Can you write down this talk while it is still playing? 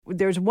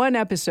there's one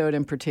episode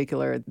in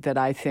particular that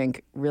I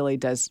think really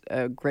does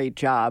a great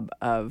job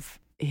of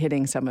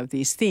hitting some of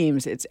these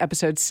themes. It's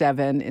episode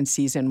 7 in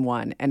season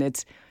 1, and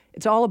it's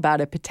all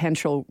about a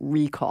potential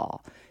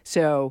recall.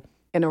 So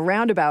in a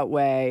roundabout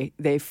way,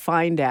 they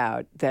find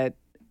out that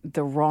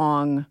the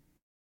wrong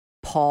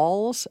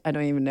pawls, I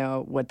don't even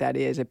know what that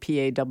is, a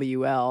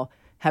PAWL,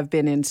 have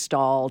been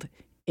installed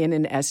in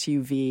an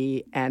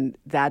SUV, and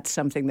that's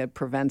something that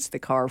prevents the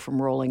car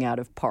from rolling out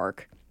of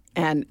park.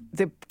 And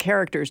the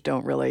characters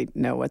don't really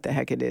know what the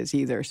heck it is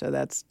either, so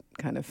that's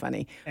kind of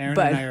funny. Aaron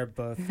and I are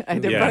both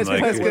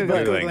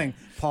Googling.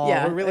 Paul,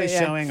 we're really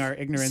showing our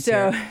ignorance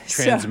here.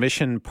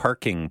 Transmission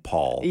parking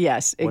pawl.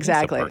 Yes,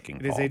 exactly. What is a parking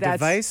It is a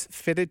device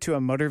fitted to a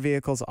motor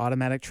vehicle's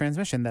automatic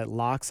transmission that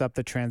locks up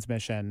the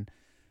transmission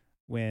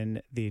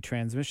when the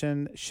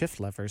transmission shift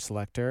lever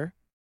selector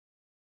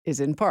is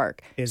in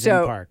park. In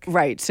park.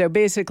 Right. So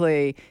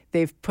basically,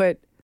 they've put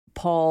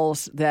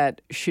pawls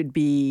that should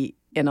be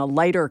in a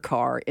lighter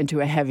car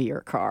into a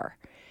heavier car.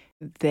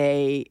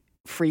 They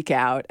freak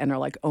out and are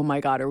like, oh my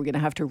God, are we going to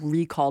have to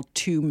recall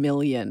 2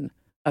 million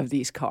of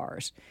these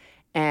cars?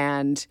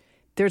 And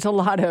there's a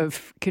lot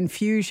of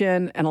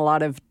confusion and a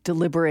lot of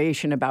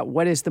deliberation about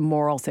what is the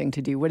moral thing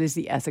to do, what is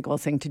the ethical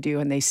thing to do,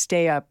 and they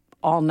stay up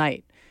all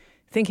night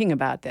thinking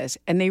about this.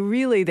 And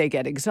they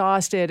get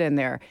exhausted and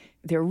they're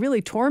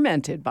really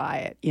tormented by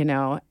it,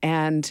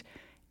 and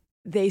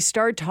they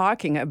start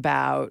talking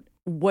about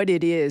what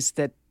it is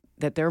that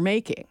they're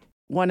making.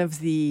 One of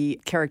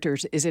the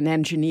characters is an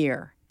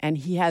engineer, and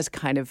he has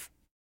kind of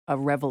a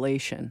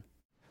revelation.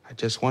 I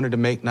just wanted to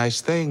make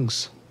nice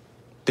things.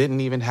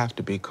 Didn't even have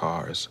to be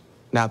cars.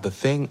 Now, the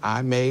thing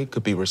I made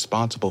could be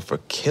responsible for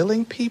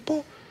killing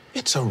people?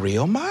 It's a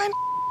real mine?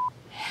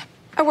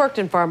 I worked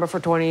in pharma for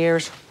 20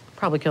 years.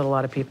 Probably killed a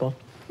lot of people.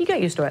 You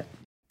get used to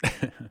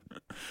it.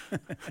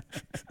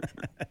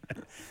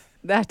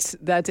 That's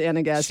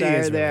Ana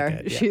Gasteyer there.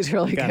 Really good. Yeah. She's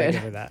really Gotta good.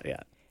 Give her that,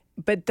 yeah.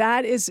 But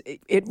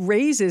it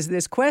raises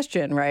this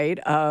question, right,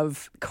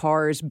 of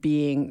cars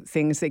being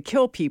things that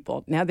kill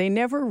people. Now, they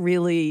never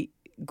really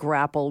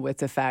grapple with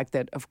the fact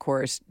that, of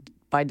course,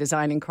 by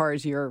designing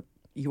cars,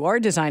 you are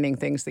designing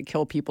things that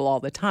kill people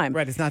all the time.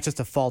 Right. It's not just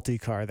a faulty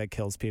car that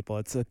kills people.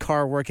 It's a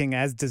car working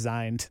as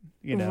designed,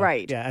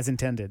 Right. Yeah, as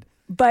intended.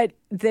 But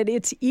that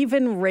it's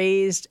even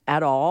raised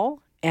at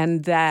all,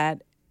 and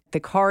that the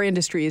car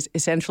industry is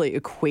essentially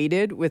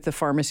equated with the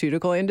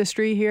pharmaceutical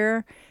industry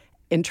here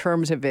in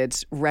terms of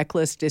its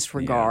reckless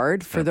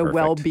disregard for the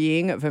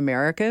well-being of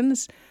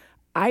Americans,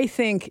 I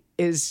think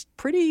is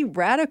pretty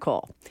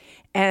radical.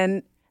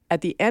 And at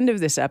the end of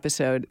this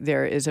episode,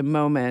 there is a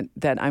moment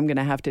that I'm going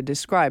to have to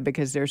describe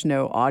because there's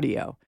no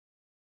audio.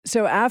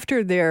 So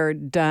after they're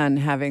done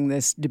having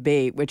this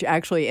debate, which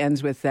actually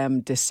ends with them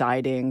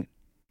deciding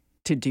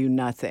to do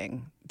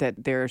nothing,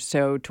 that they're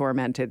so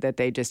tormented that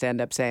they just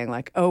end up saying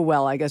like, oh,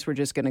 well, I guess we're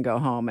just going to go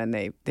home. And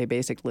they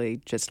basically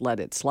just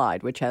let it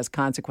slide, which has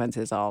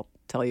consequences I'll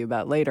tell you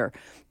about later.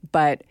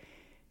 But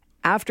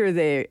after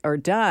they are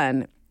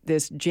done,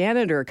 this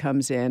janitor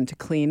comes in to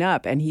clean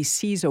up, and he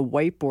sees a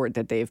whiteboard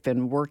that they've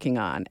been working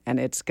on, and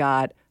it's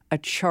got a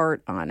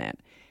chart on it.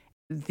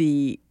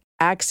 The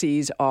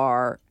axes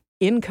are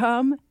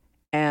income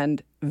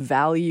and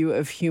value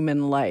of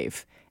human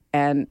life.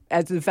 And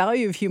as the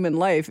value of human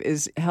life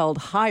is held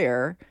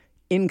higher,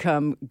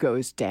 income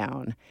goes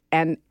down.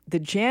 And the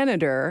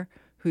janitor,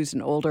 who's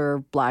an older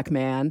black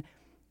man,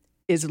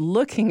 is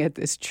looking at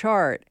this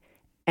chart,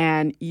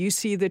 and you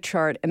see the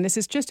chart, and this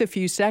is just a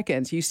few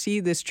seconds, you see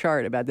this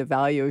chart about the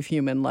value of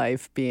human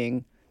life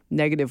being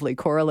negatively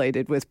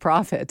correlated with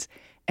profits,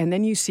 and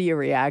then you see a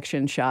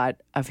reaction shot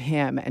of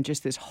him and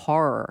just this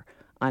horror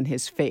on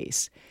his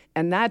face.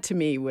 And that, to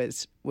me,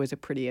 was a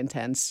pretty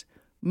intense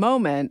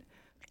moment,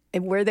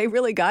 and where they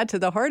really got to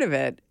the heart of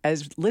it,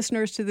 as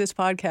listeners to this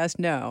podcast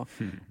know.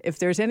 If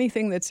there's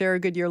anything that Sarah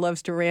Goodyear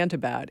loves to rant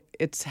about,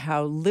 it's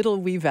how little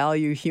we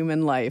value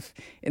human life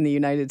in the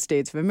United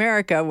States of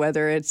America,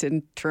 whether it's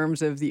in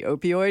terms of the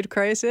opioid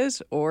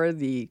crisis or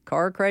the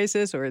car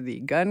crisis or the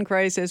gun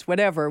crisis,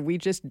 whatever. We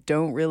just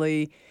don't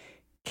really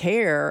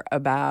care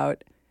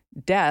about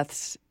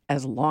deaths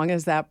as long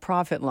as that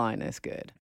profit line is good.